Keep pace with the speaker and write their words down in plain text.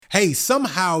Hey,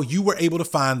 somehow you were able to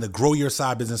find the Grow Your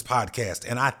Side Business podcast,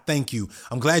 and I thank you.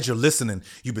 I'm glad you're listening.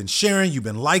 You've been sharing, you've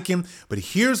been liking, but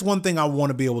here's one thing I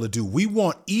want to be able to do. We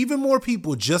want even more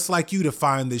people just like you to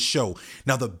find this show.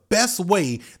 Now, the best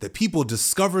way that people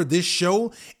discover this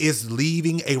show is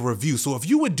leaving a review. So if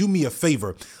you would do me a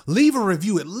favor, leave a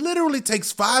review. It literally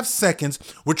takes 5 seconds.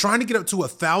 We're trying to get up to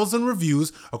 1,000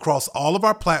 reviews across all of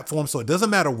our platforms, so it doesn't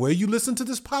matter where you listen to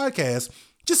this podcast.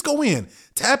 Just go in,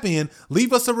 tap in,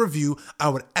 leave us a review. I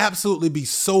would absolutely be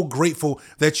so grateful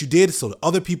that you did so that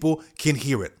other people can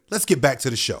hear it. Let's get back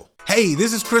to the show. Hey,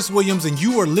 this is Chris Williams, and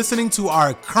you are listening to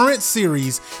our current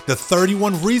series, The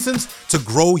 31 Reasons to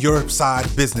Grow Your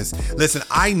Side Business. Listen,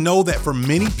 I know that for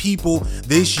many people,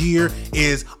 this year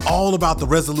is all about the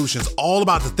resolutions, all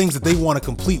about the things that they want to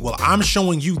complete. Well, I'm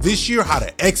showing you this year how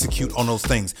to execute on those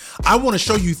things. I want to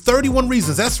show you 31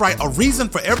 reasons. That's right, a reason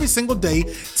for every single day,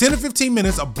 10 to 15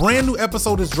 minutes, a brand new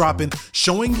episode is dropping,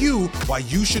 showing you why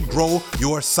you should grow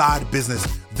your side business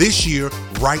this year,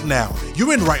 right now.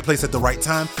 You're in the right place at the right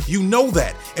time. You know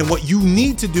that. And what you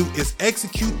need to do is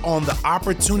execute on the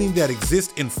opportunity that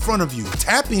exists in front of you.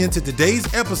 Tap into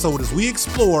today's episode as we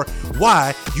explore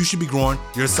why you should be growing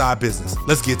your side business.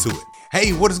 Let's get to it.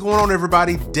 Hey, what is going on,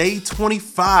 everybody? Day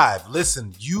 25.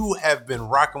 Listen, you have been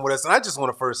rocking with us. And I just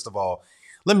want to, first of all,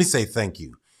 let me say thank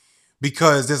you,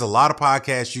 because there's a lot of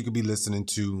podcasts you could be listening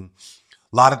to,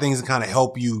 a lot of things that kind of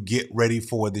help you get ready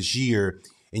for this year.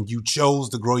 And you chose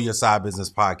to Grow Your Side Business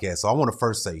podcast. So I want to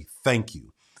first say thank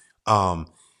you.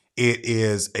 It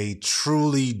is a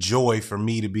truly joy for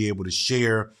me to be able to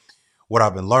share what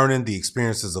I've been learning, the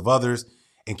experiences of others,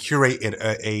 and curate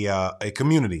a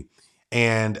community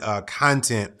and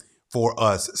content for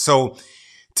us. So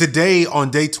today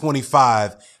on day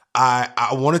 25, I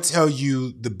want to tell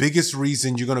you the biggest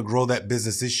reason you're going to grow that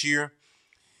business this year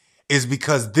is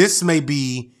because this may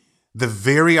be the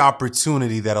very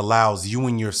opportunity that allows you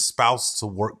and your spouse to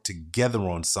work together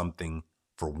on something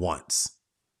for once.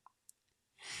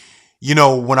 You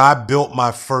know, when I built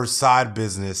my first side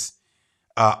business,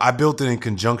 I built it in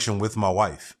conjunction with my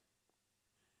wife.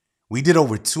 We did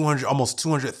over almost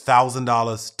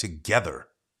 $200,000 together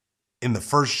in the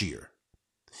first year.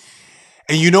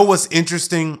 And you know what's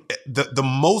interesting? The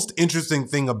most interesting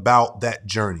thing about that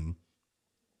journey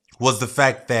was the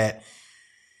fact that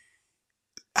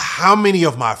how many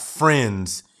of my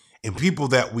friends and people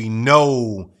that we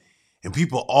know and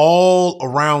people all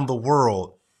around the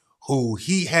world who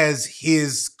he has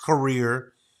his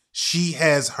career, she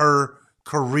has her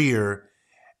career,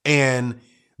 and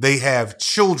they have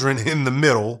children in the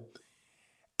middle,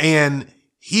 and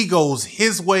he goes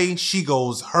his way, she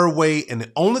goes her way, and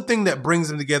the only thing that brings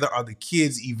them together are the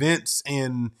kids' events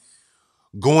and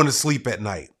going to sleep at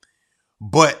night.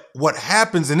 But what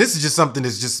happens, and this is just something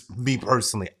that's just me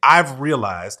personally, I've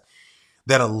realized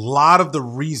that a lot of the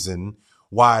reason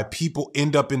why people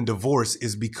end up in divorce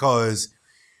is because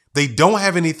they don't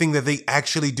have anything that they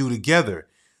actually do together.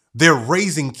 They're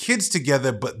raising kids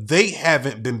together, but they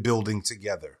haven't been building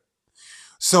together.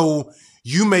 So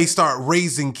you may start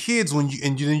raising kids when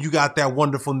you got that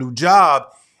wonderful new job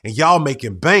and y'all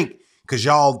making bank because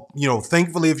y'all,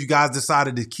 thankfully, if you guys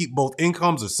decided to keep both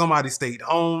incomes or somebody stayed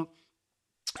home,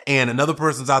 and another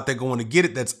person's out there going to get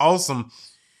it, that's awesome.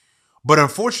 But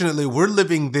unfortunately, we're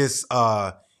living this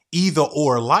either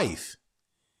or life.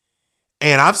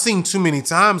 And I've seen too many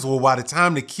times where by the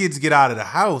time the kids get out of the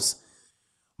house,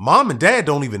 mom and dad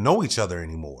don't even know each other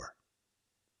anymore.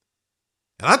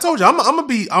 And I told you, I'm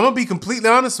gonna be completely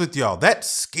honest with y'all. That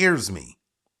scares me.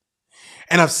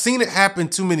 And I've seen it happen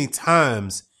too many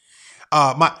times.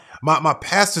 My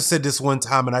pastor said this one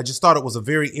time, and I just thought it was a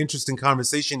very interesting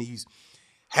conversation. He's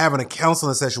having a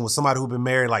counseling session with somebody who'd been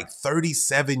married like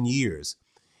 37 years.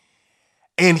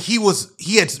 And he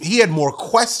had more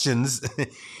questions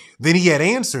than he had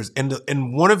answers. And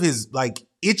one of his like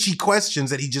itchy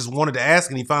questions that he just wanted to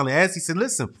ask, and he finally asked, he said,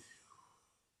 listen,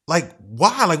 like,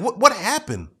 why? Like, what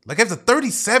happened? Like, after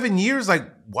 37 years,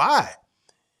 like, why?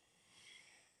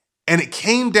 And it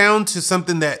came down to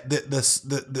something that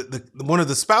the one of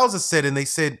the spouses said, and they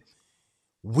said,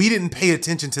 we didn't pay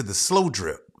attention to the slow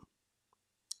drip.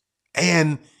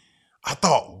 And I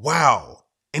thought, wow.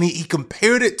 And he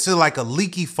compared it to like a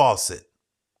leaky faucet.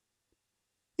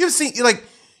 You ever seen, like,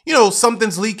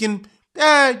 something's leaking.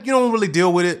 You don't really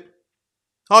deal with it.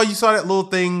 Oh, you saw that little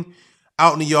thing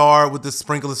out in the yard with the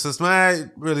sprinkler system.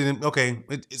 Really didn't. Okay.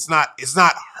 It's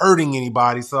not hurting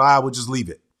anybody. So I would just leave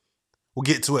it. We'll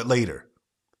get to it later.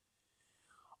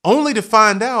 Only to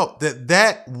find out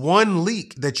that one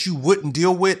leak that you wouldn't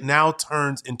deal with now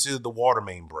turns into the water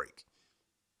main break.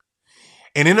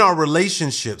 And in our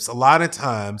relationships, a lot of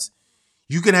times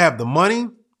You can have the money,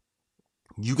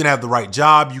 you can have the right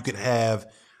job, you can have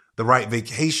the right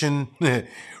vacation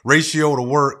ratio to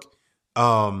work,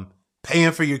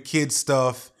 paying for your kids'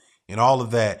 stuff and all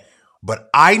of that. But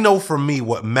I know for me,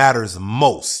 what matters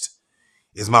most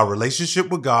is my relationship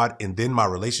with God and then my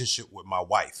relationship with my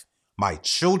wife. My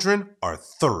children are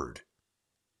third.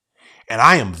 And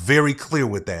I am very clear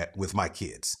with that with my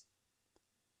kids.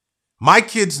 My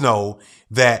kids know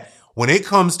that when it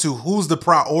comes to who's the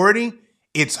priority,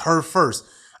 it's her first.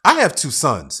 I have 2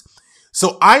 sons.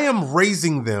 So I am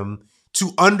raising them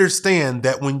to understand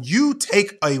that when you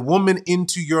take a woman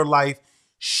into your life,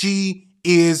 she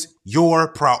is your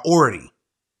priority.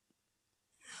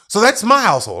 So that's my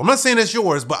household. I'm not saying that's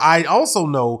yours, but I also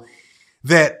know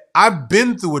that I've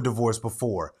been through a divorce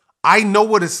before. I know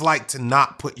what it's like to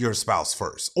not put your spouse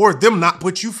first or them not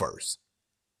put you first.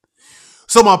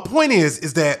 So my point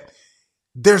is that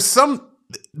there's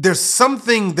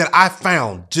something that I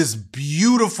found just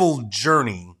beautiful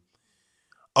journey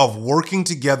of working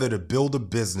together to build a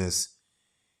business.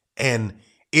 And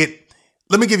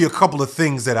let me give you a couple of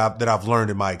things that I've learned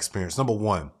in my experience. Number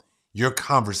one, your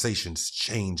conversations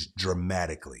change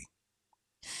dramatically.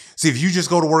 See, if you just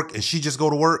go to work and she just go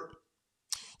to work,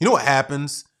 you know what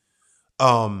happens?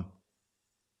 Y'all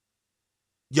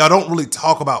don't really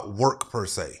talk about work per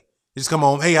se. You just come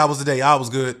home, hey, how was the day? I was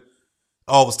good.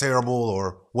 Oh, it was terrible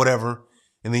or whatever.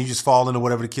 And then you just fall into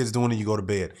whatever the kid's doing and you go to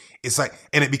bed. It's like,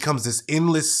 and it becomes this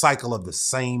endless cycle of the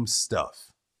same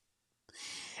stuff.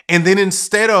 And then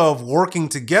instead of working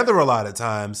together a lot of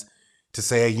times to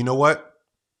say, hey, you know what?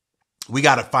 We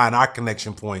got to find our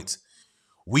connection points.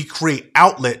 We create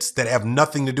outlets that have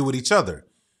nothing to do with each other.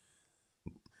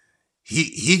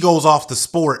 He goes off to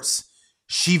sports.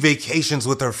 She vacations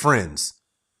with her friends.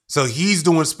 So he's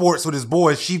doing sports with his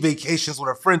boys. She vacations with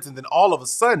her friends. And then all of a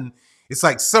sudden, it's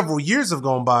like several years have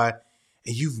gone by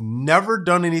and you've never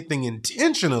done anything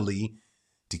intentionally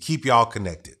to keep y'all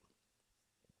connected.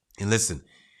 And listen,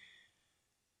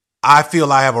 I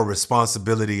feel I have a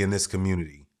responsibility in this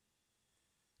community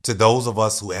to those of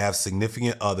us who have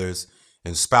significant others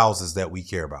and spouses that we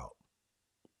care about.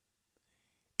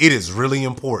 It is really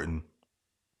important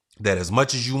that as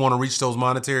much as you want to reach those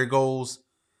monetary goals,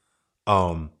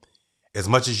 as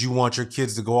much as you want your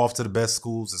kids to go off to the best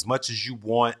schools, as much as you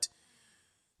want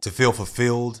to feel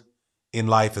fulfilled in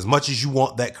life, as much as you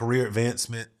want that career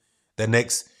advancement, that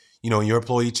next, in your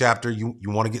employee chapter, you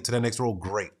want to get to that next role,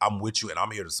 great. I'm with you and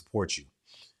I'm here to support you.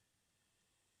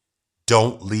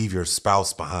 Don't leave your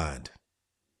spouse behind.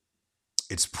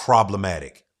 It's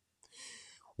problematic.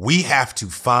 We have to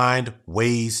find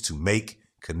ways to make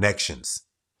connections.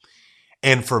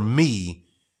 And for me,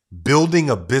 building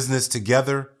a business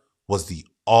together was the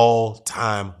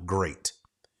all-time great.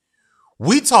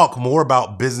 We talk more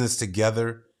about business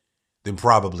together than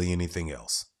probably anything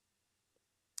else.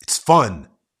 It's fun.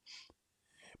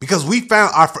 Because we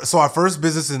found our first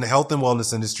business in the health and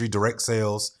wellness industry, direct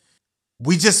sales,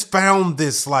 we just found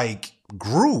this like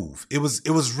groove. It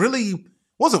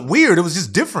wasn't weird. It was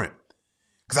just different.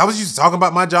 Because I was used to talking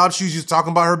about my job. She was used to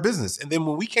talking about her business. And then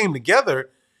when we came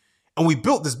together and we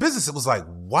built this business, it was like,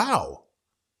 wow,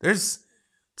 it's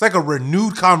like a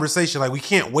renewed conversation. Like we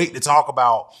can't wait to talk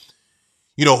about,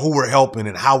 who we're helping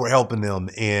and how we're helping them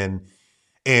and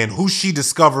who she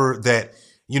discovered that,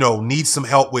 needs some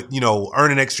help with,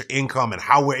 earning extra income and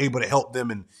how we're able to help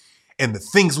them and the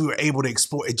things we were able to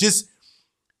explore.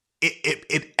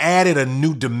 It added a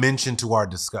new dimension to our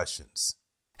discussions.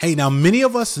 Hey, now many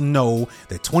of us know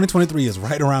that 2023 is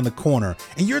right around the corner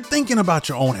and you're thinking about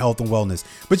your own health and wellness.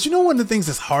 But one of the things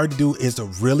that's hard to do is to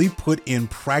really put in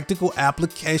practical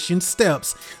application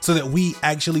steps so that we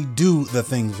actually do the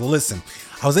things. Well, listen,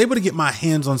 I was able to get my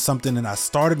hands on something and I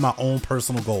started my own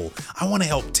personal goal. I want to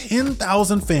help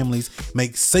 10,000 families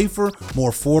make safer, more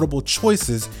affordable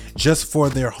choices just for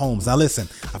their homes. Now listen,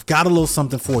 I've got a little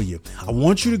something for you. I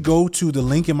want you to go to the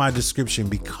link in my description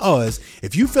because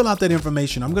if you fill out that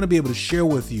information, I'm going to be able to share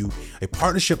with you a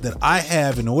partnership that I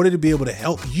have in order to be able to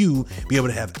help you be able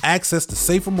to have access to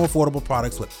safer, more affordable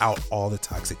products without all the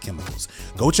toxic chemicals.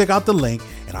 Go check out the link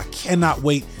and I cannot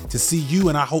wait to see you,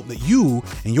 and I hope that you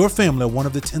and your family are one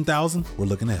of the 10,000 we're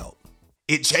looking to help.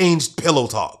 It changed pillow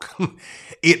talk.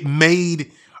 It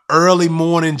made early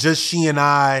morning, just she and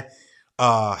I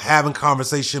having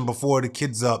conversation before the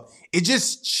kids up. It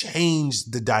just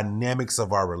changed the dynamics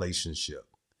of our relationship.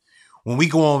 When we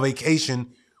go on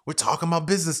vacation, we're talking about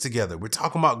business together. We're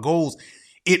talking about goals.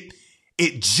 It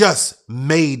just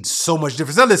made so much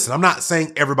difference. Now listen, I'm not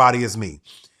saying everybody is me.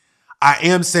 I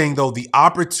am saying though, the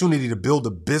opportunity to build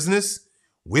a business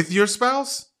with your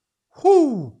spouse,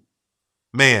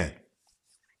 man,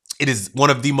 It is one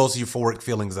of the most euphoric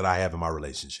feelings that I have in my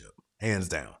relationship, hands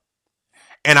down.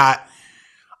 And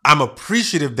I'm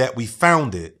appreciative that we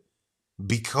found it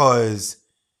because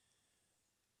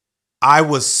I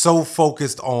was so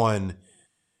focused on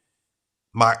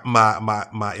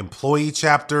my employee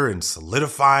chapter and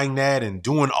solidifying that and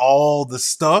doing all the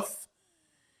stuff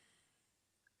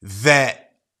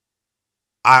that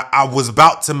I was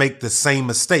about to make the same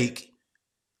mistake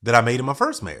that I made in my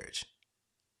first marriage.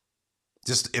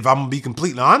 Just if I'm gonna be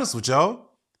completely honest with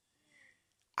y'all,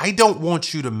 I don't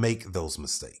want you to make those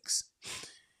mistakes.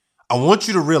 I want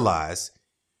you to realize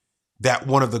that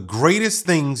one of the greatest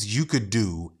things you could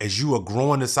do as you are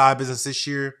growing the side business this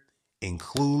year,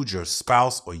 include your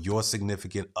spouse or your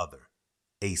significant other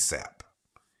ASAP.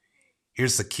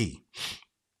 Here's the key.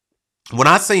 When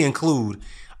I say include,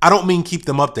 I don't mean keep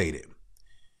them updated.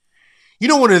 You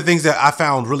know, one of the things that I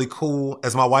found really cool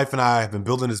as my wife and I have been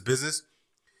building this business,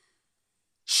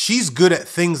 she's good at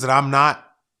things that I'm not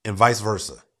and vice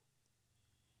versa.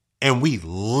 And we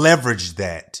leverage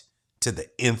that to the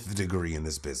nth degree in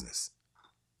this business.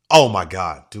 Oh my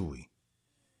God, do we?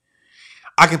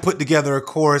 I can put together a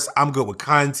course. I'm good with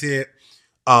content.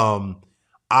 I'm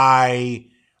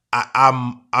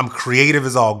creative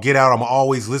as all get out. I'm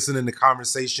always listening to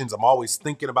conversations. I'm always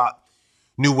thinking about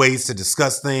new ways to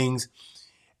discuss things.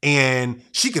 And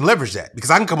she can leverage that because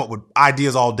I can come up with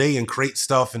ideas all day and create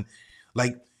stuff. And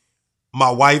like my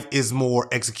wife is more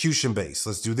execution based.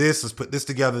 Let's do this. Let's put this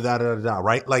together,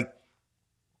 right? Like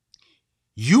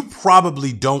you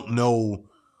probably don't know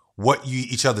what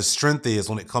each other's strength is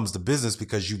when it comes to business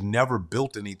because you've never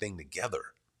built anything together.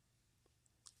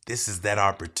 This is that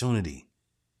opportunity.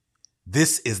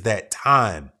 This is that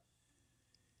time.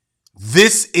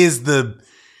 This is the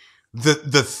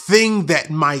thing that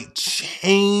might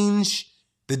change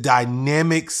the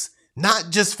dynamics, not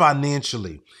just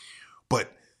financially,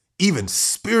 but even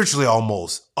spiritually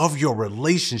almost of your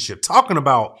relationship. Talking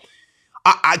about,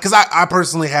 because I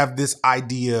personally have this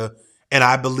idea and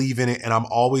I believe in it and I'm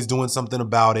always doing something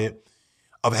about it,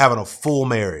 of having a full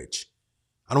marriage.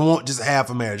 I don't want just half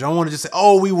a marriage. I don't want to just say,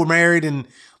 oh, we were married and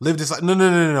lived this life. No.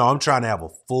 I'm trying to have a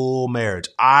full marriage.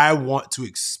 I want to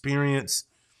experience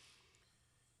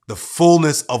the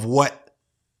fullness of what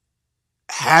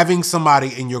having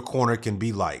somebody in your corner can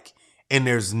be like. And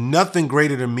there's nothing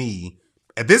greater than me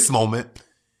at this moment.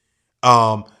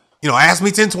 Ask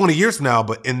me 10, 20 years from now,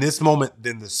 but in this moment,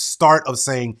 then the start of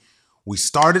saying we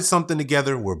started something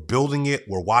together, we're building it,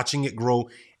 we're watching it grow.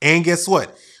 And guess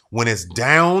what? When it's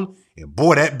down, and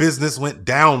boy, that business went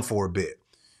down for a bit.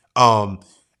 And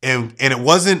it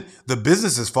wasn't the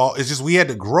business's fault. It's just we had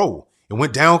to grow. It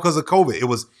went down because of COVID. There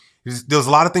was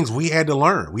a lot of things we had to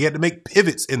learn. We had to make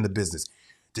pivots in the business.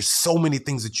 There's so many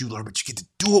things that you learn, but you get to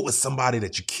do it with somebody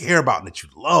that you care about and that you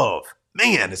love.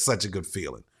 Man, it's such a good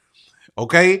feeling.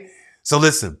 Okay? So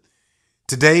listen,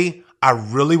 today, I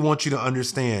really want you to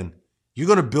understand you're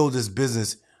going to build this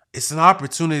business. It's an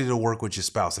opportunity to work with your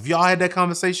spouse. Have y'all had that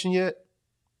conversation yet?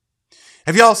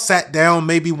 Have y'all sat down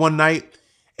maybe one night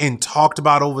and talked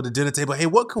about over the dinner table, hey,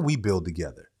 what could we build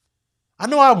together? I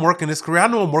know I'm working this career. I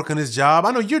know I'm working this job.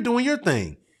 I know you're doing your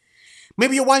thing.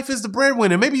 Maybe your wife is the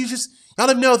breadwinner. Maybe y'all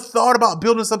have never thought about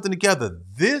building something together.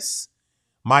 This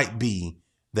might be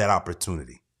that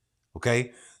opportunity.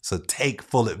 Okay? So take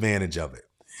full advantage of it.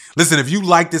 Listen, if you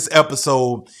like this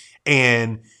episode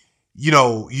and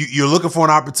you're looking for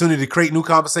an opportunity to create new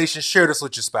conversations, share this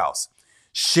with your spouse.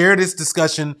 Share this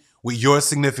discussion with your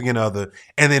significant other.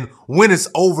 And then when it's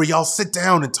over, y'all sit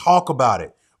down and talk about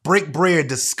it. Break bread,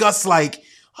 discuss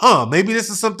maybe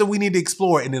this is something we need to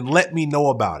explore, and then let me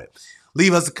know about it.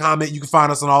 Leave us a comment. You can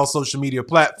find us on all social media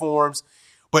platforms.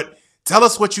 But tell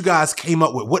us what you guys came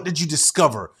up with. What did you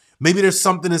discover? Maybe there's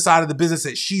something inside of the business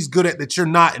that she's good at that you're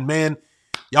not. And man,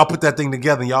 y'all put that thing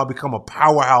together and y'all become a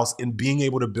powerhouse in being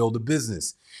able to build a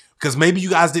business. Because maybe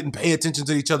you guys didn't pay attention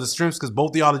to each other's strengths because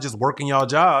both of y'all are just working y'all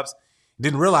jobs.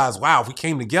 Didn't realize, wow, if we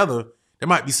came together, there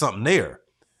might be something there.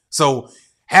 So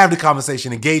have the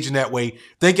conversation, engage in that way.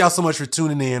 Thank y'all so much for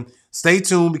tuning in. Stay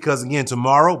tuned because, again,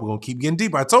 tomorrow we're going to keep getting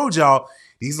deeper. I told y'all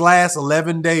these last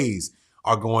 11 days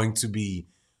are going to be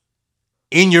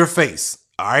in your face,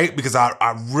 all right? Because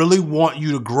I really want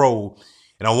you to grow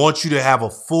and I want you to have a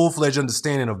full-fledged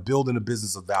understanding of building a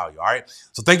business of value, all right?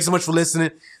 So thank you so much for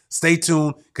listening. Stay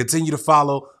tuned. Continue to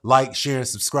follow, like, share, and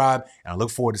subscribe. And I look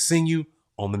forward to seeing you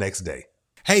on the next day.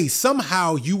 Hey,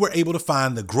 somehow you were able to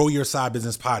find the Grow Your Side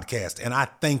Business podcast, and I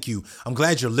thank you. I'm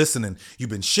glad you're listening.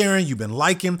 You've been sharing, you've been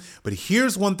liking, but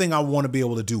here's one thing I want to be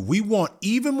able to do. We want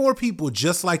even more people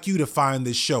just like you to find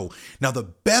this show. Now, the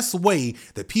best way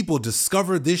that people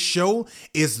discover this show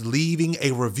is leaving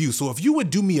a review. So if you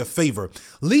would do me a favor,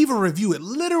 leave a review. It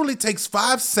literally takes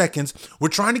 5 seconds. We're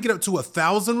trying to get up to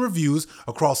 1,000 reviews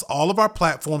across all of our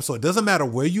platforms, so it doesn't matter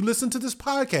where you listen to this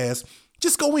podcast.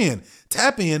 Just go in,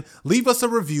 tap in, leave us a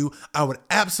review. I would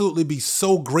absolutely be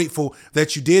so grateful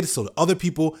that you did so that other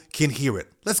people can hear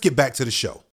it. Let's get back to the show.